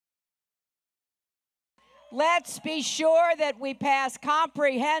Let's be sure that we pass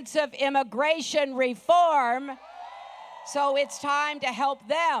comprehensive immigration reform, so it's time to help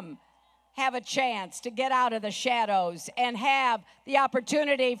them have a chance to get out of the shadows and have the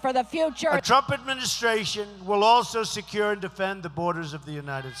opportunity for the future. A Trump administration will also secure and defend the borders of the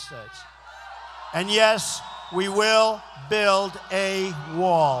United States. And yes, we will build a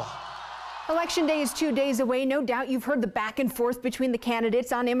wall. Election day is 2 days away. No doubt you've heard the back and forth between the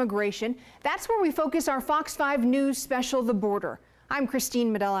candidates on immigration. That's where we focus our Fox 5 News special, The Border. I'm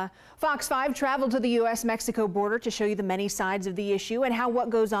Christine Medella. Fox 5 traveled to the U.S.-Mexico border to show you the many sides of the issue and how what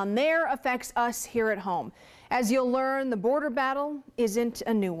goes on there affects us here at home. As you'll learn, the border battle isn't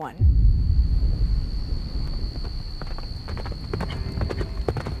a new one.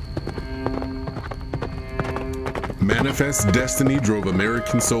 Manifest destiny drove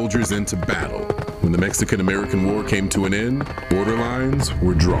American soldiers into battle. When the Mexican-American War came to an end, border lines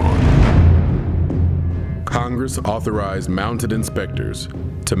were drawn. Congress authorized mounted inspectors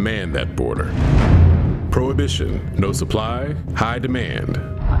to man that border. Prohibition, no supply, high demand.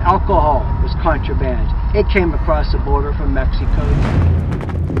 Alcohol was contraband. It came across the border from Mexico.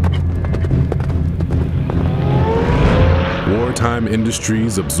 Wartime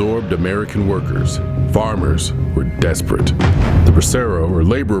industries absorbed American workers. Farmers were desperate. The Bracero, or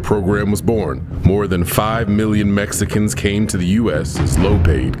labor program, was born. More than 5 million Mexicans came to the U.S. as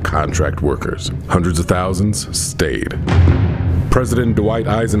low-paid contract workers. Hundreds of thousands stayed. President Dwight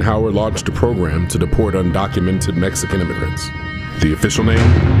Eisenhower launched a program to deport undocumented Mexican immigrants. The official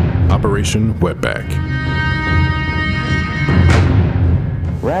name? Operation Wetback.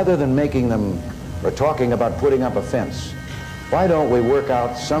 Rather than making them or talking about putting up a fence, why don't we work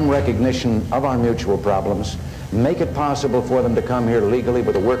out some recognition of our mutual problems, make it possible for them to come here legally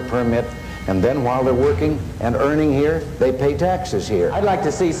with a work permit, and then while they're working and earning here, they pay taxes here. I'd like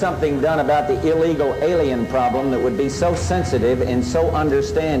to see something done about the illegal alien problem that would be so sensitive and so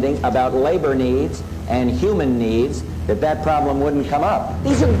understanding about labor needs and human needs that that problem wouldn't come up.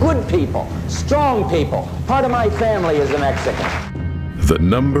 These are good people, strong people. Part of my family is a Mexican. The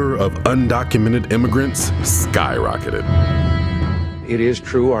number of undocumented immigrants skyrocketed. It is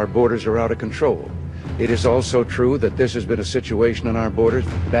true our borders are out of control. It is also true that this has been a situation on our borders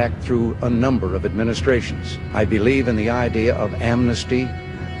back through a number of administrations. I believe in the idea of amnesty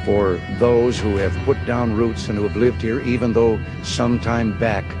for those who have put down roots and who have lived here, even though some time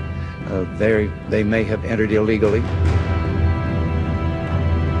back they may have entered illegally.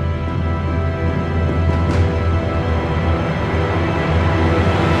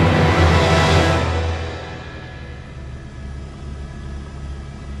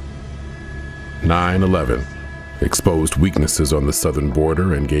 (9/11) exposed weaknesses on the southern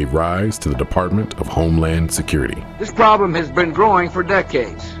border and gave rise to the Department of Homeland Security. This problem has been growing for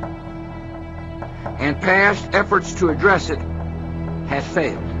decades, and past efforts to address it have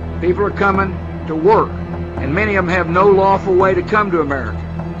failed. People are coming to work, and many of them have no lawful way to come to America,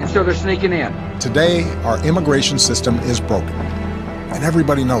 and so they're sneaking in. Today, our immigration system is broken, and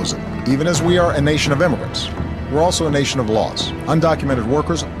everybody knows it. Even as we are a nation of immigrants, we're also a nation of laws. Undocumented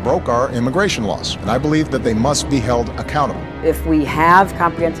workers broke our immigration laws, and I believe that they must be held accountable. If we have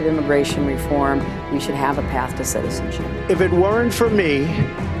comprehensive immigration reform, we should have a path to citizenship. If it weren't for me,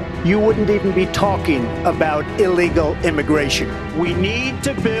 you wouldn't even be talking about illegal immigration. We need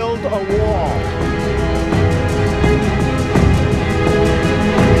to build a wall.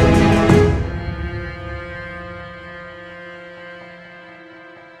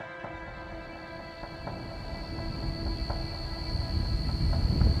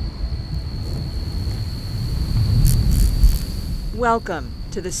 Welcome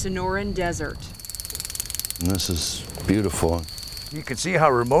to the Sonoran Desert. This is beautiful. You can see how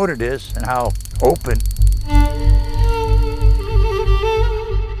remote it is and how open.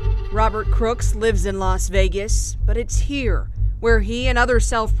 Robert Crooks lives in Las Vegas, but it's here where he and other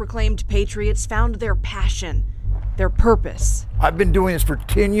self-proclaimed patriots found their passion, their purpose. I've been doing this for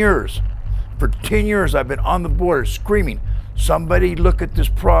 10 years. For 10 years I've been on the border screaming, somebody look at this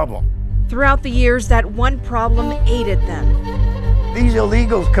problem. Throughout the years, that one problem aided them. These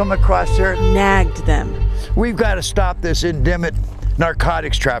illegals come across there, nagged them. We've got to stop this endemic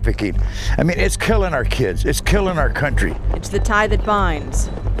narcotics trafficking. I mean, it's killing our kids. It's killing our country. It's the tie that binds,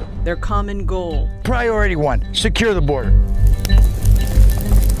 their common goal. Priority one, secure the border.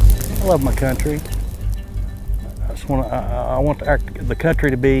 I love my country. I want the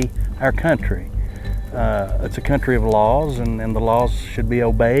country to be our country. It's a country of laws, and the laws should be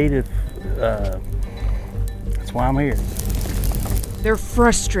obeyed. That's why I'm here. They're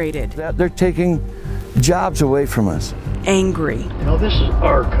frustrated. They're taking jobs away from us. Angry. You know, this is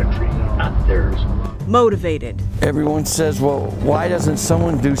our country. not theirs. Motivated. Everyone says, well, why doesn't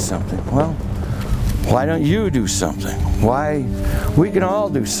someone do something? Well, why don't you do something? Why? We can all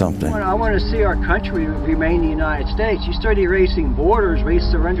do something. I want to see our country remain the United States. You start erasing borders, we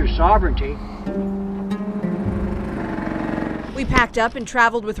surrender sovereignty. We packed up and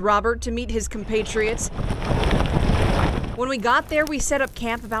traveled with Robert to meet his compatriots. When we got there, we set up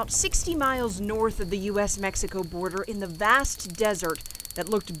camp about 60 miles north of the U.S.-Mexico border in the vast desert that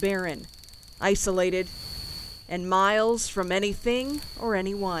looked barren, isolated, and miles from anything or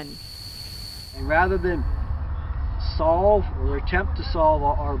anyone. And rather than solve or attempt to solve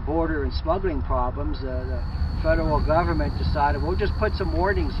our border and smuggling problems, the federal government decided we'll just put some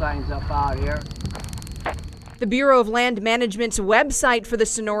warning signs up out here. The Bureau of Land Management's website for the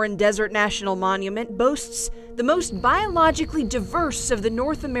Sonoran Desert National Monument boasts the most biologically diverse of the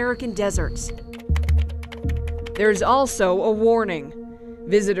North American deserts. There's also a warning.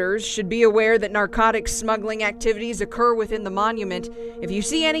 Visitors should be aware that narcotics smuggling activities occur within the monument. If you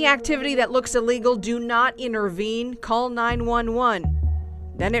see any activity that looks illegal, do not intervene. Call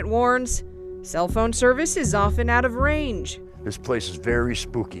 911. Then it warns, cell phone service is often out of range. This place is very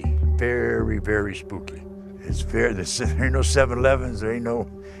spooky, very, very spooky. It's very, there ain't no 7-Elevens, there ain't no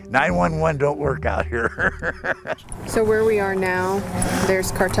 911 don't work out here. So where we are now,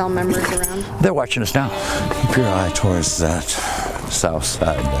 there's cartel members around? They're watching us now. Keep your eye towards that south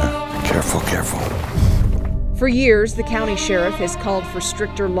side there. Careful, careful. For years, the county sheriff has called for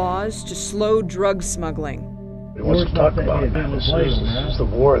stricter laws to slow drug smuggling. Nobody wants to talk about it, man. This is the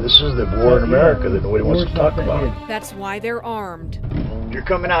war. This is the war in America that nobody wants to talk about. That's why they're armed. You're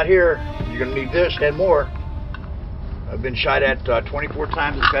coming out here, you're going to need this and more. I've been shot at 24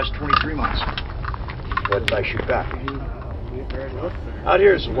 times the past 23 months. What did I shoot back? Out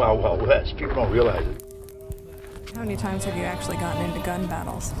here is the Wild Wild West. People don't realize it. How many times have you actually gotten into gun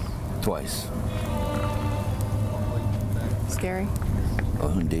battles? Twice. Scary?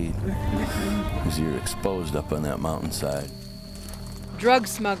 Oh, indeed. Because you're exposed up on that mountainside. Drug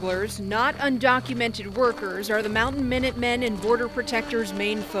smugglers, not undocumented workers, are the Mountain Minutemen and Border Protectors'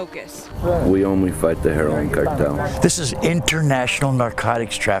 main focus. We only fight the heroin cartel. This is international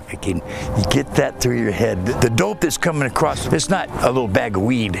narcotics trafficking. You get that through your head. The dope that's coming across, it's not a little bag of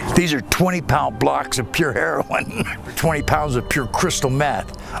weed. These are 20-pound blocks of pure heroin, 20 pounds of pure crystal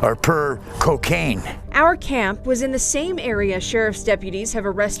meth, or pure cocaine. Our camp was in the same area sheriff's deputies have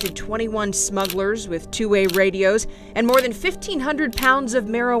arrested 21 smugglers with two-way radios and more than 1,500 pounds of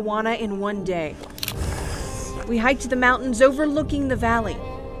marijuana in one day. We hiked the mountains overlooking the valley.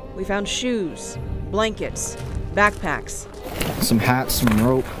 We found shoes, blankets, backpacks. Some hats, some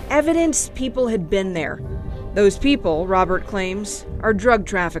rope. Evidence people had been there. Those people, Robert claims, are drug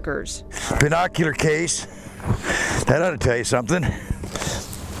traffickers. Binocular case. That ought to tell you something.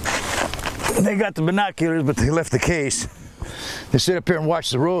 They got the binoculars, but they left the case. They sit up here and watch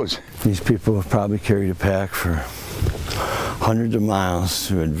the roads. These people have probably carried a pack for hundreds of miles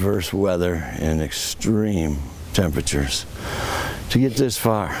through adverse weather and extreme temperatures to get this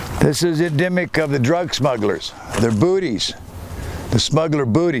far. This is endemic of the drug smugglers. Their booties, the smuggler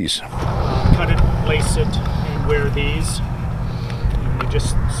booties. Cut it, lace it, and wear these. And you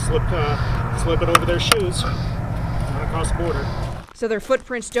just slip it over their shoes, not across the border. So their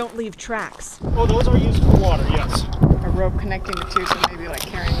footprints don't leave tracks. Oh, those are used for water, yes. A rope connecting the two, so maybe like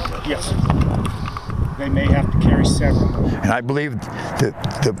carrying over. Yes. They may have to carry several. And I believe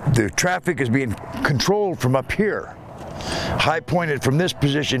the traffic is being controlled from up here. High pointed from this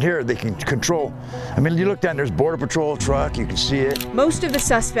position here, they can control. I mean, you look down, there's Border Patrol truck, you can see it. Most of the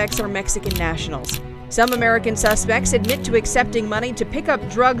suspects are Mexican nationals. Some American suspects admit to accepting money to pick up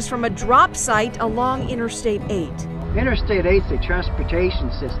drugs from a drop site along Interstate 8. Interstate 8 is a transportation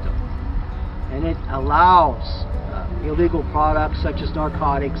system, and it allows illegal products such as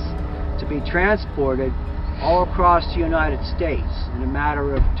narcotics to be transported all across the United States in a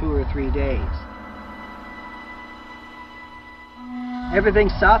matter of 2 or 3 days. Everything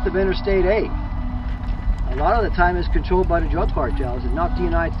south of Interstate 8, a lot of the time is controlled by the drug cartels and not the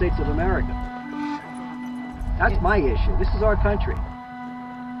United States of America. That's my issue. This is our country.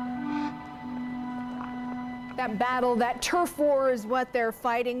 That battle, that turf war is what they're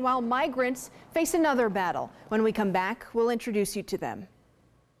fighting, while migrants face another battle. When we come back, we'll introduce you to them.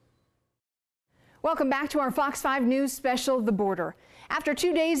 Welcome back to our Fox 5 News special, The Border. After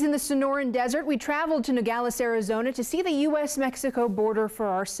 2 days in the Sonoran Desert, we traveled to Nogales, Arizona to see the U.S.-Mexico border for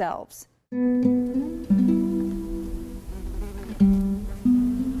ourselves.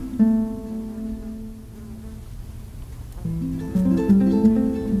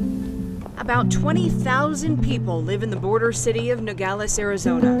 About 20,000 people live in the border city of Nogales,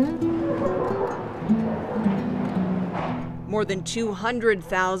 Arizona. More than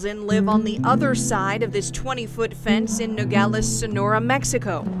 200,000 live on the other side of this 20-foot fence in Nogales, Sonora,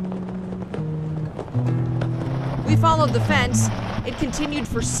 Mexico. We followed the fence. It continued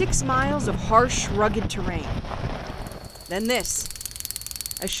for 6 miles of harsh, rugged terrain. Then this,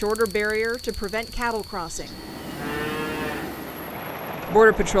 a shorter barrier to prevent cattle crossing.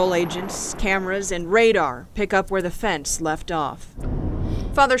 Border Patrol agents, cameras, and radar pick up where the fence left off.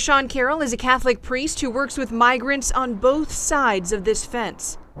 Father Sean Carroll is a Catholic priest who works with migrants on both sides of this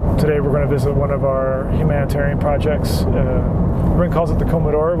fence. Today we're going to visit one of our humanitarian projects. Everyone calls it the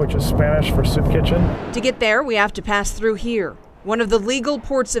Comedor, which is Spanish for soup kitchen. To get there, we have to pass through here, one of the legal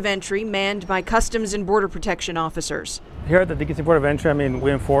ports of entry manned by Customs and Border Protection officers. Here at the DKC Port of Entry,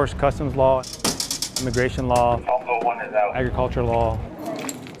 we enforce customs law, immigration law, agriculture law,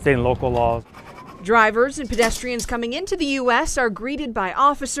 state and local laws. Drivers and pedestrians coming into the U.S. are greeted by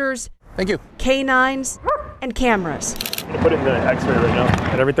officers, Thank you, canines, and cameras. Put in the X-ray right now.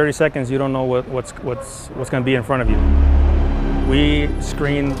 At every 30 seconds, you don't know what's going to be in front of you. We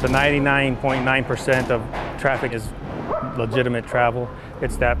screen the 99.9% of traffic is legitimate travel.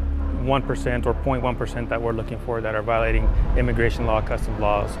 It's that 1% or 0.1% that we're looking for that are violating immigration law, customs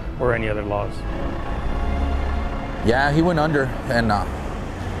laws, or any other laws. Yeah, he went under and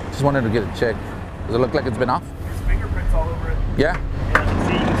just wanted to get it checked. Does it look like it's been off? There's fingerprints all over it. Yeah.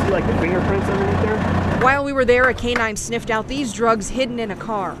 See, you can see like the fingerprints underneath there. While we were there, a canine sniffed out these drugs hidden in a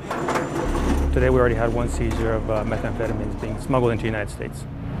car. Today we already had one seizure of methamphetamines being smuggled into the United States.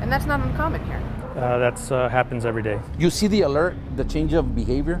 And that's not uncommon here. That happens every day. You see the alert, the change of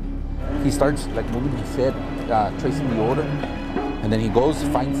behavior. He starts like moving his head, tracing the order, and then he goes,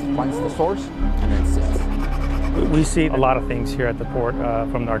 finds the source, and then sits. We see a lot of things here at the port,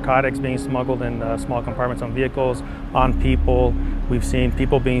 from narcotics being smuggled in small compartments on vehicles, on people. We've seen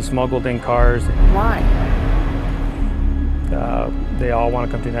people being smuggled in cars. Why? They all want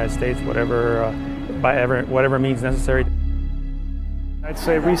to come to the United States, whatever means necessary. I'd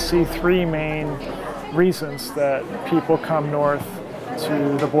say we see 3 main reasons that people come north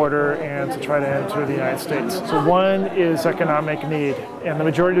to the border and to try to enter the United States. So one is economic need, and the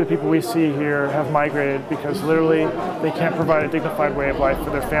majority of the people we see here have migrated because literally they can't provide a dignified way of life for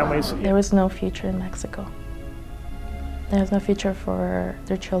their families. There is no future in Mexico. There's no future for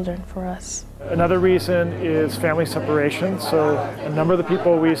their children, for us. Another reason is family separation. So a number of the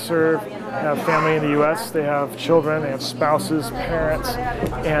people we serve have family in the U.S., they have children, they have spouses, parents,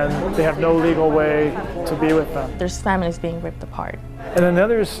 and they have no legal way to be with them. There's families being ripped apart. And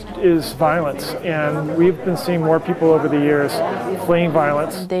another is violence, and we've been seeing more people over the years fleeing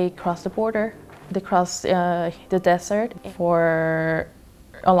violence. They cross the border, they cross the desert for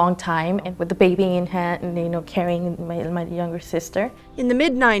a long time, and with the baby in hand, and carrying my younger sister. In the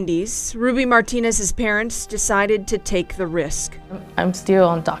mid-90s, Ruby Martinez's parents decided to take the risk. I'm still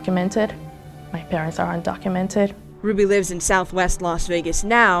undocumented. My parents are undocumented. Ruby lives in Southwest Las Vegas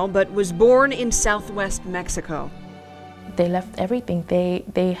now, but was born in Southwest Mexico. They left everything.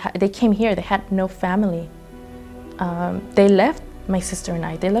 They came here. They had no family. They left my sister and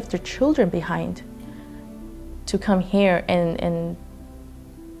I. They left their children behind to come here and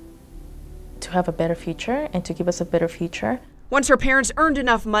to have a better future and to give us a better future. Once her parents earned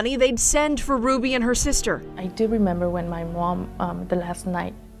enough money, they'd send for Ruby and her sister. I do remember when my mom, the last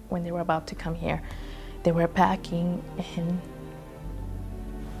night when they were about to come here, they were packing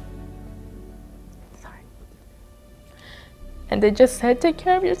and they just said, "Take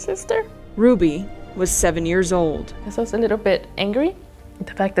care of your sister." Ruby was 7 years old. So I was a little bit angry at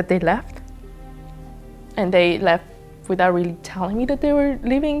the fact that they left. And they left without really telling me that they were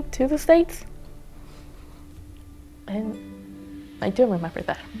leaving to the States. And I do remember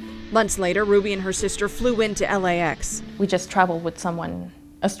that. Months later, Ruby and her sister flew into LAX. We just traveled with someone,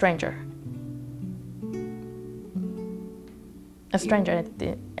 a stranger. A stranger,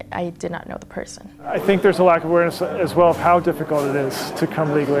 I did not know the person. I think there's a lack of awareness as well of how difficult it is to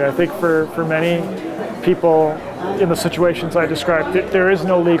come legally. I think for many people in the situations I described, there is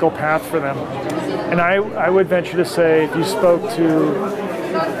no legal path for them. And I would venture to say if you spoke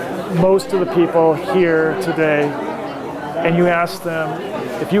to most of the people here today and you asked them,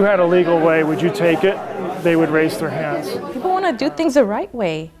 if you had a legal way, would you take it? They would raise their hands. People want to do things the right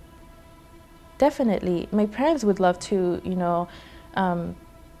way. Definitely. My parents would love to,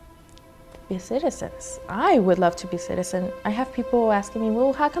 be citizens. I would love to be citizen. I have people asking me,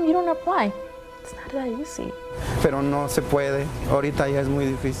 well, how come you don't apply? It's not that easy. Pero no se puede. Ahorita ya es muy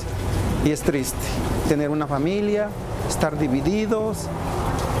difícil. Y es triste. Tener una familia, estar divididos,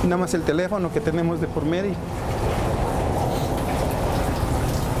 nada más el teléfono que tenemos de por medio.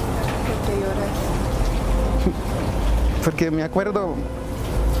 porque me acuerdo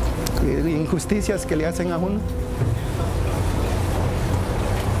de injusticias que le hacen a uno.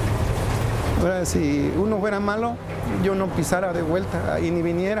 Ahora, si uno fuera malo, yo no pisara de vuelta y ni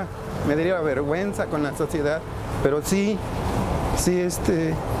viniera. Me daría vergüenza con la sociedad, pero sí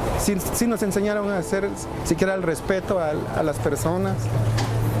nos enseñaron a hacer siquiera el respeto a las personas,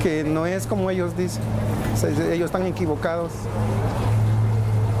 que no es como ellos dicen. O sea, ellos están equivocados.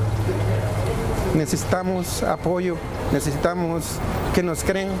 Necesitamos apoyo, necesitamos que nos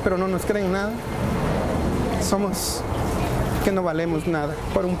creen, pero no nos creen nada. Somos que no valemos nada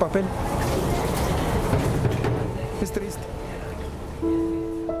por un papel. Es triste.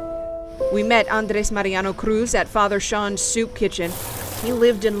 We met Andres Mariano Cruz at Father Sean's soup kitchen. He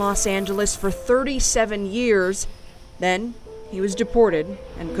lived in Los Angeles for 37 years. Then he was deported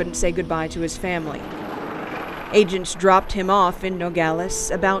and couldn't say goodbye to his family. Agents dropped him off in Nogales,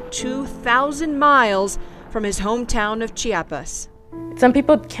 about 2,000 miles from his hometown of Chiapas. Some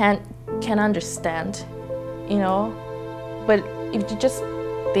people can't understand, you know, but if you just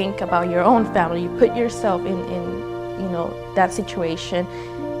think about your own family, you put yourself in you know, that situation.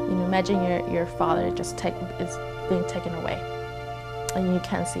 You know, imagine your father is being taken away, and you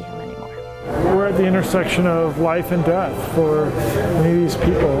can't see him anymore. We're at the intersection of life and death for many of these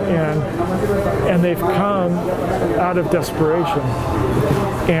people, and they've come out of desperation.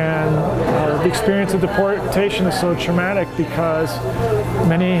 And the experience of deportation is so traumatic because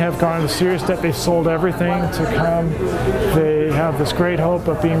many have gone into serious debt. They've sold everything to come. They have this great hope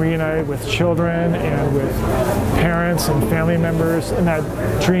of being reunited with children and with parents and family members, and that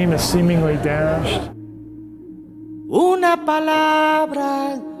dream is seemingly dashed. Una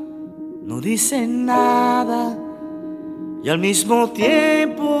palabra no dice nada y al mismo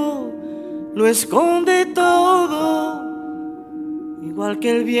tiempo lo esconde todo, igual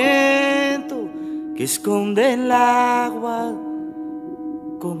que el viento que esconde el agua,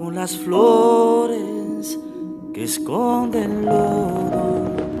 como las flores que esconden el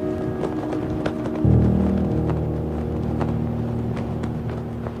lodo.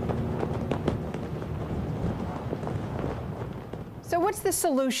 So what's the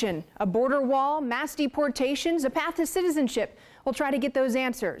solution? A border wall, mass deportations, a path to citizenship? We'll try to get those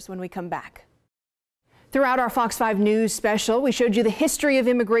answers when we come back. Throughout our Fox 5 News special, we showed you the history of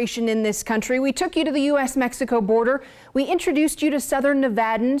immigration in this country. We took you to the U.S.-Mexico border. We introduced you to Southern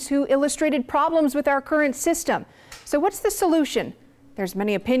Nevadans who illustrated problems with our current system. So what's the solution? There's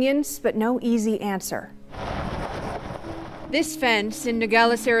many opinions, but no easy answer. This fence in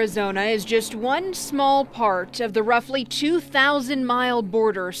Nogales, Arizona is just one small part of the roughly 2,000-mile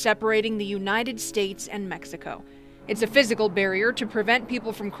border separating the United States and Mexico. It's a physical barrier to prevent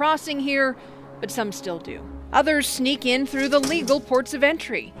people from crossing here, but some still do. Others sneak in through the legal ports of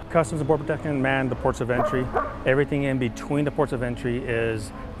entry. Customs and Border Protection man the ports of entry. Everything in between the ports of entry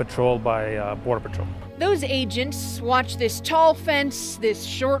is patrolled by Border Patrol. Those agents watch this tall fence, this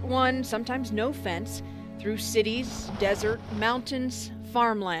short one, sometimes no fence, through cities, desert, mountains,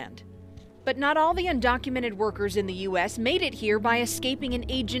 farmland. But not all the undocumented workers in the U.S. made it here by escaping an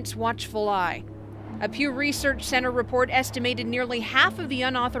agent's watchful eye. A Pew Research Center report estimated nearly half of the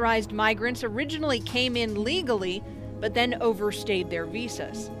unauthorized migrants originally came in legally, but then overstayed their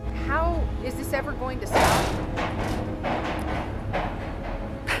visas. How is this ever going to stop?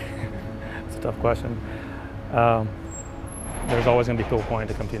 It's a tough question. There's always going to be people wanting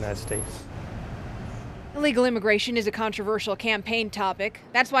to come to the United States. Illegal immigration is a controversial campaign topic.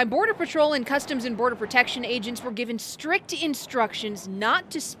 That's why Border Patrol and Customs and Border Protection agents were given strict instructions not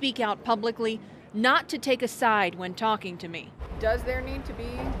to speak out publicly, not to take a side when talking to me. Does there need to be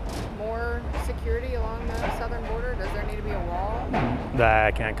more security along the southern border? Does there need to be a wall? That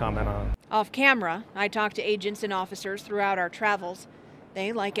I can't comment on. Off camera, I talk to agents and officers throughout our travels.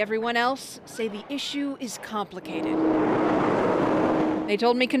 They, like everyone else, say the issue is complicated. They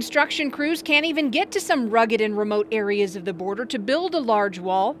told me construction crews can't even get to some rugged and remote areas of the border to build a large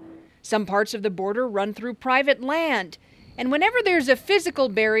wall. Some parts of the border run through private land. And whenever there's a physical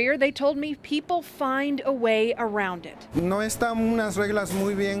barrier, they told me people find a way around it. No están unas reglas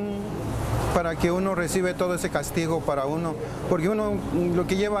muy bien para que uno recibe todo ese castigo para uno, porque uno lo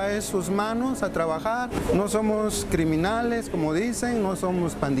que lleva es sus manos a trabajar. No somos criminales, como dicen, no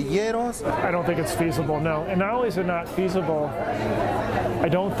somos pandilleros. I don't think it's feasible, no. And not only is it not feasible, I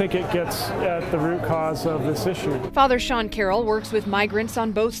don't think it gets at the root cause of this issue. Father Sean Carroll works with migrants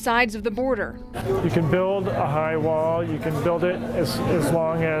on both sides of the border. You can build a high wall, you can build it as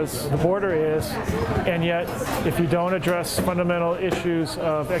long as the border is, and yet if you don't address fundamental issues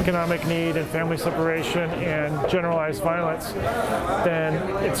of economic need in family separation and generalized violence, then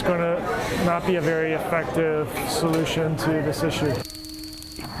it's going to not be a very effective solution to this issue.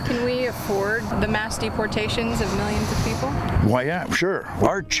 Can we afford the mass deportations of millions of people? Why, yeah, sure.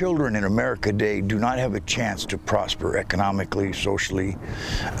 Our children in America today do not have a chance to prosper economically, socially,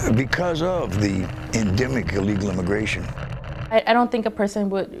 because of the endemic illegal immigration. I don't think a person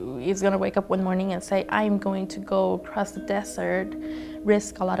is going to wake up one morning and say, I'm going to go across the desert,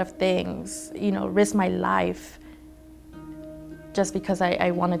 risk a lot of things, you know, risk my life, just because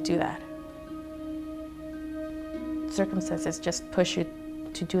I want to do that. Circumstances just push you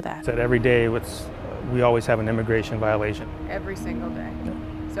to do that. That every day we always have an immigration violation. Every single day.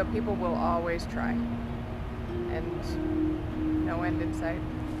 So people will always try. And no end in sight.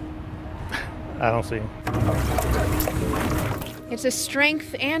 I don't see. It's a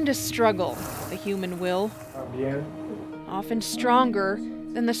strength and a struggle, the human will. Often stronger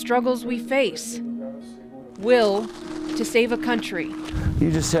than the struggles we face. Will to save a country.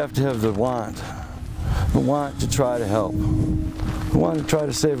 You just have to have the want to try to help, the want to try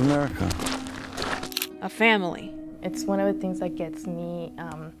to save America. A family. It's one of the things that gets me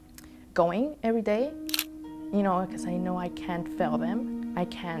going every day, you know, because I know I can't fail them. I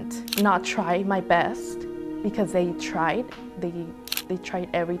can't not try my best, because they tried. They tried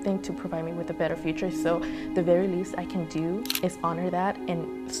everything to provide me with a better future. So the very least I can do is honor that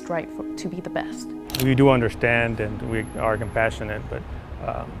and strive to be the best. We do understand and we are compassionate, but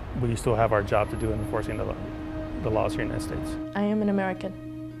we still have our job to do in enforcing the laws here in the United States. I am an American.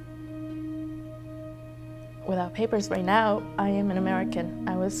 Without papers right now, I am an American.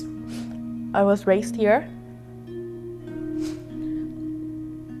 I was raised here.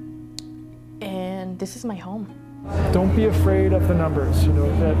 And this is my home. Don't be afraid of the numbers, you know,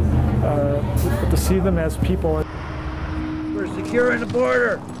 that to see them as people. We're securing the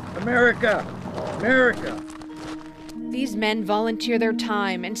border. America, America. These men volunteer their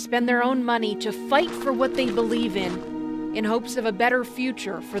time and spend their own money to fight for what they believe in hopes of a better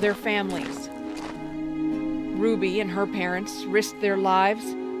future for their families. Ruby and her parents risked their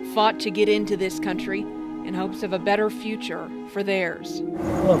lives, fought to get into this country in hopes of a better future for theirs.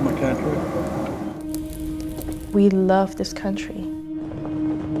 I love my country. We love this country.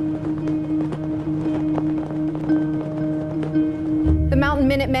 The Mountain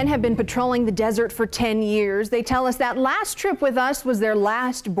Minutemen have been patrolling the desert for 10 years. They tell us that last trip with us was their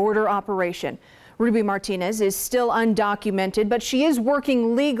last border operation. Ruby Martinez is still undocumented, but she is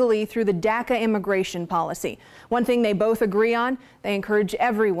working legally through the DACA immigration policy. One thing they both agree on, they encourage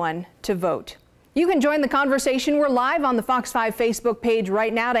everyone to vote. You can join the conversation. We're live on the Fox 5 Facebook page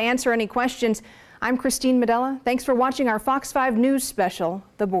right now to answer any questions. I'm Christine Medella. Thanks for watching our Fox 5 News special,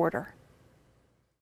 The Border.